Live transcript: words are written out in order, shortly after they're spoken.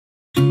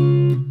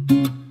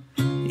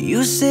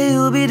You say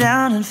you'll be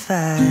down in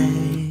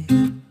 5.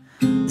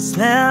 The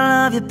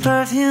smell of your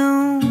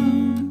perfume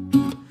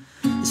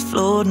is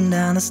floating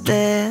down the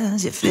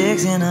stairs. You're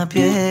fixing up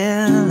your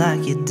hair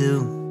like you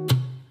do.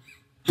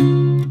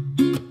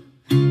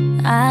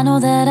 I know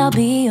that I'll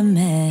be a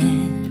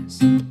mess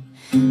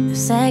the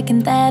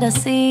second that I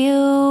see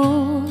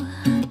you,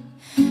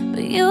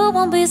 but you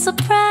won't be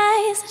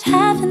surprised. It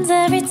happens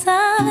every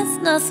time, it's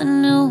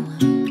nothing new.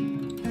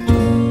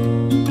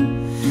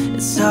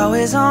 It's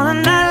always on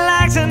a night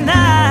like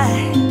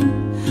tonight.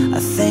 I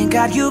thank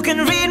God you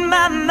can read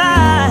my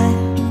mind.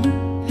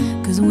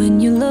 Cause when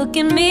you look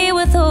at me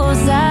with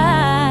those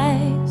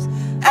eyes,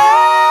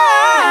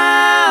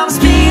 I'm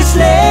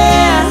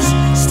speechless,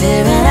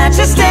 staring at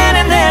you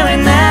standing there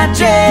in that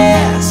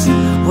dress.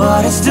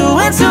 What it's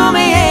doing to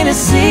me ain't a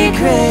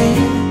secret,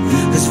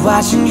 cause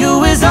watching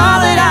you is all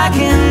that I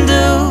can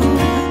do.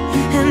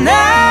 And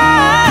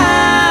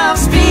I'm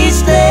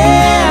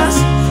speechless.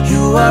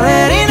 You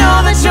already know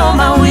that you're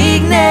my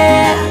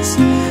weakness.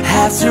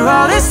 After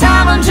all this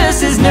time I'm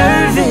just as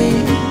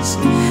nervous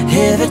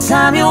every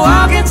time you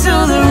walk into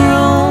the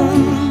room.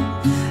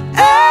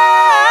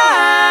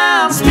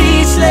 I'm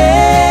speechless.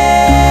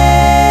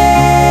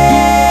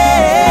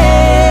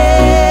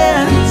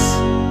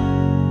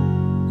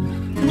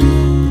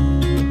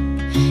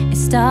 it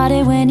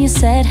started when you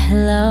said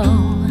hello,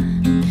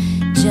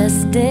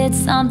 just did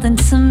something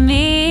to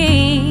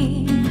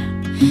me.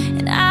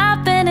 And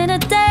I've been in a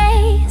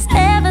daze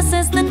ever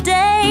since the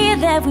day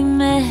that we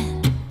met.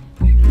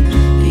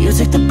 You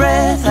took the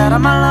breath out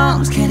of my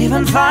lungs, can't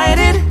even fight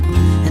it.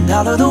 And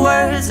all of the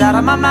words out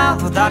of my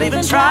mouth without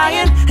even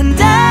trying. And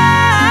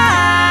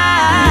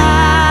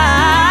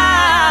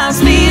I'm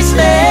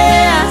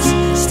speechless,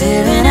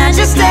 staring at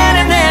you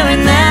standing there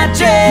in that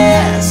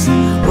dress.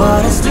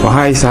 What is doing?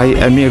 Wahai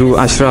saya Amirul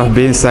Ashraf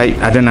bin Said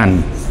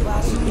Adnan,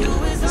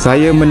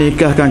 saya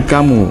menikahkan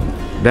kamu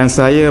dan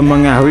saya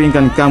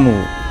mengahwinkan kamu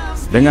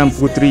dengan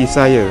puteri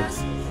saya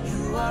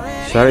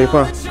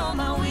Sharifah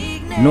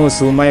Nur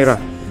Sumairah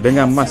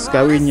dengan mas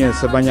kawinnya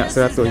sebanyak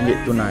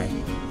RM100 tunai.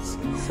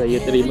 Saya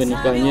terima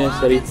nikahnya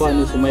Sharifah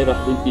Nur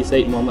Sumairah binti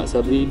Said Muhammad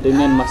Sabri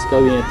dengan mas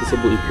kawin yang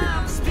tersebut itu.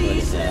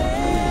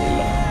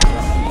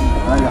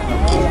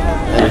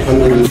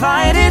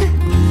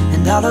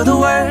 And all of the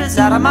words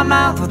out of my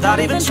mouth without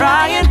even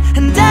trying.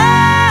 And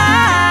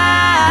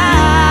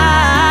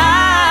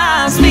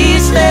I'm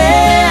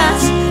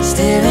speechless,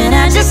 staring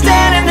at you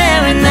standing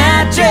there in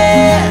that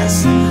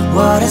dress.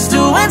 What it's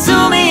doing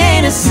to me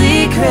ain't a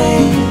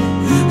secret,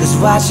 cause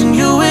watching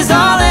you is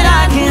all that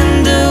I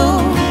can do.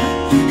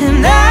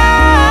 And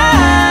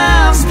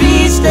I'm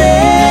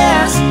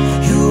speechless.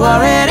 You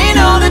already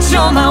know that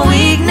you're my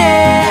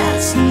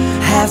weakness.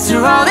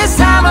 After all this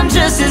time I'm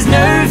just as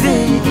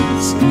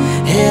nervous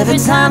every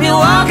time you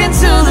walk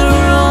into the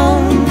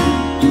room.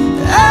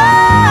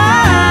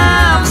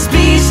 I'm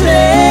speechless.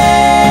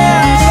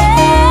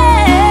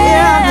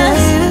 Yeah,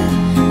 baby.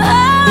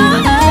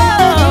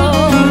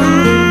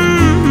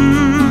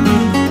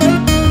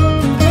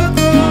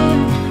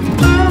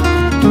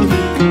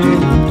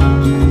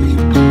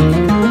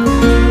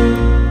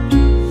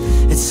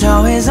 It's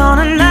always on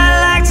a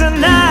night like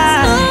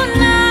tonight.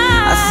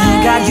 I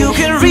thank God you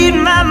can read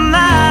my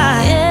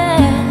mind.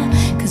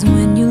 Yeah, cause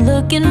when you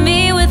look at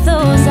me with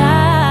those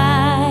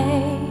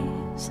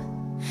eyes,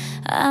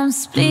 I'm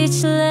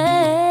speechless.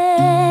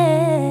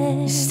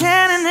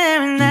 Standing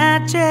there in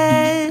that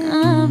dress,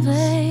 Oh,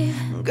 babe.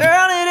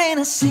 girl, it ain't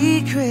a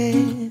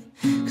secret,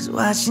 cause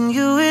watching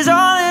you is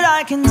all that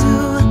I can do.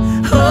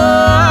 Oh,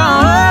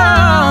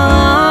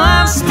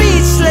 I'm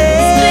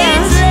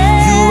speechless.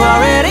 You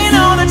already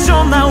know that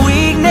you're my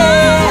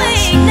weakness.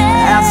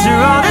 After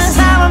all this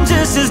time I'm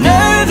just as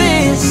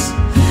nervous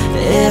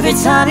every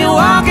time you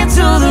walk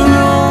into the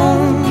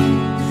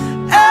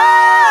room.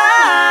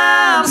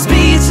 I'm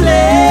speechless.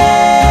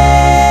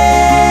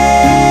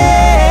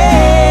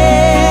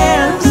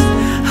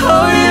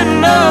 Oh, you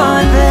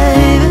know it,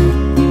 baby.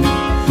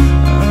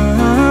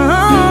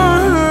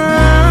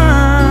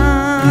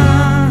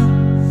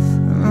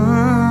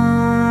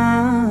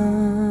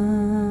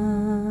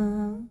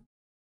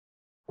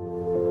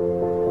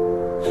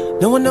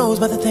 No one knows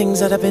about the things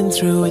that I've been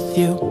through with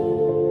you.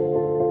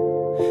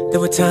 There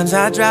were times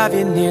I'd drive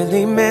you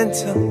nearly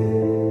mental,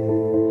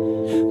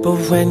 but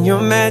when you're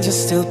mad, you're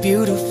still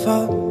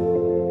beautiful.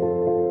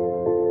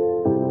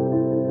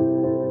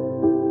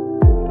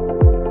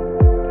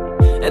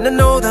 And I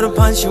know that I'm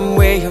punching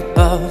way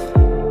above.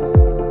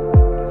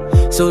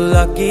 So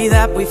lucky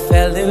that we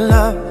fell in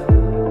love.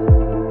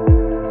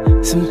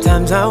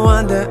 Sometimes I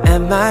wonder,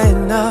 am I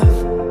enough?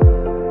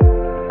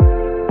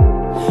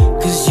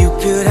 Cause you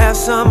could have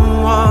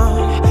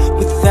someone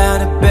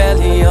without a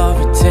belly or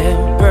a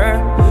temper,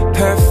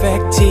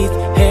 perfect teeth,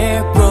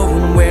 hair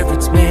growing where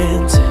it's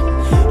meant to.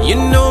 You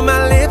know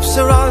my lips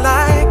are all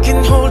I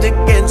can hold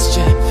against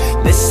you.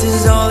 This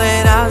is all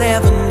that I'll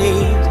ever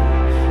need,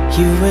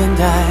 you and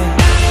I.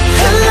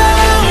 Hello,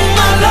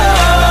 my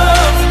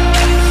love,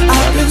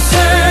 I've been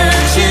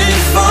searching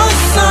for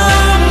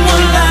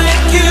someone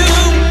like you.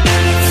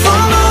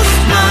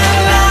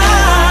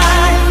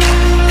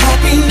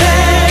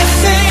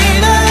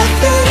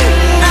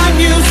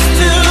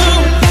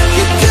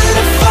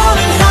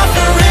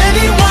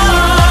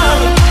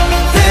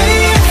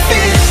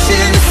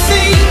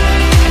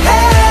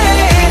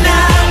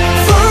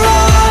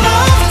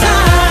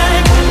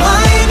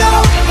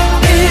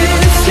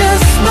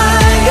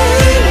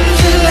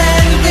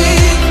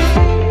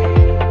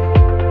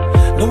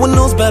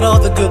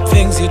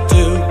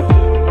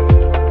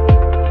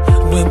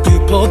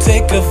 people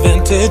take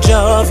advantage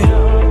of you.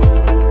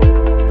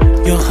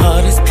 Your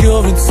heart is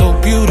pure and so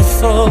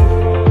beautiful.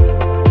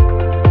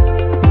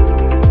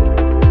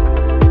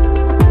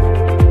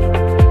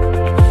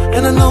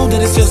 And I know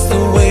that it's just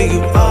the way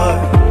you are.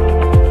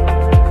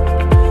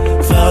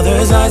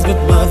 Father's eyes but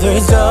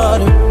mother's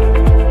daughter.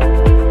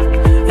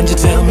 And you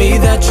tell me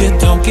that you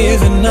don't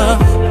give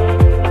enough.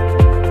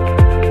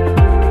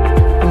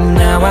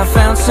 Now I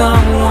found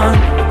someone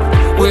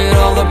with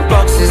all the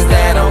boxes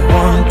that I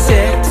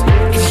wanted.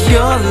 'Cause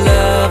your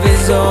love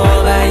is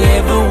all I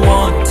ever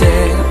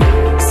wanted.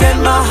 Set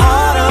my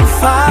heart on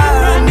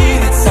fire, I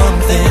needed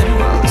something.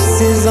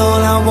 This is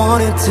all I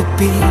wanted to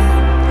be,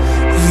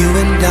 you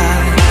and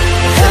I.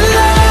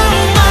 Hello,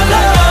 my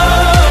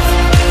love,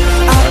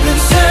 I've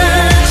been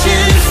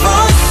searching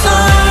for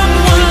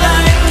someone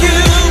like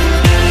you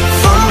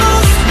for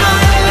most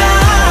my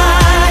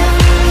life.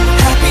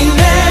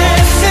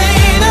 Happiness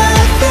ain't a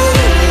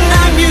thing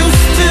I'm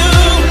used to.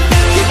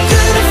 You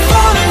could have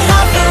fallen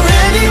hard for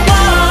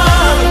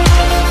anyone,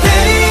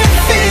 plenty of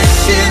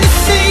fish in the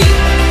sea.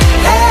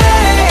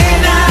 Hey,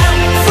 now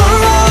for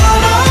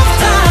all of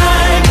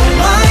time,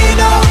 I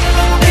know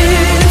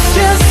it's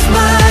just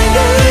my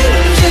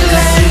angel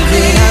and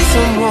me. Not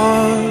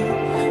someone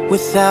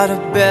without a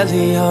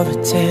belly or a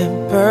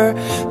temper,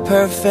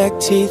 perfect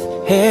teeth,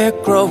 hair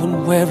growing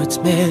where it's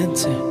meant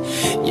to.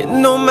 You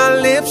know my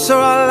lips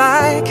are all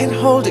I can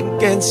hold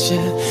against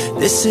you.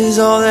 This is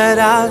all that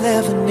I'll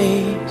ever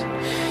need,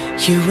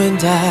 you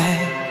and I.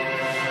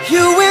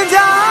 You and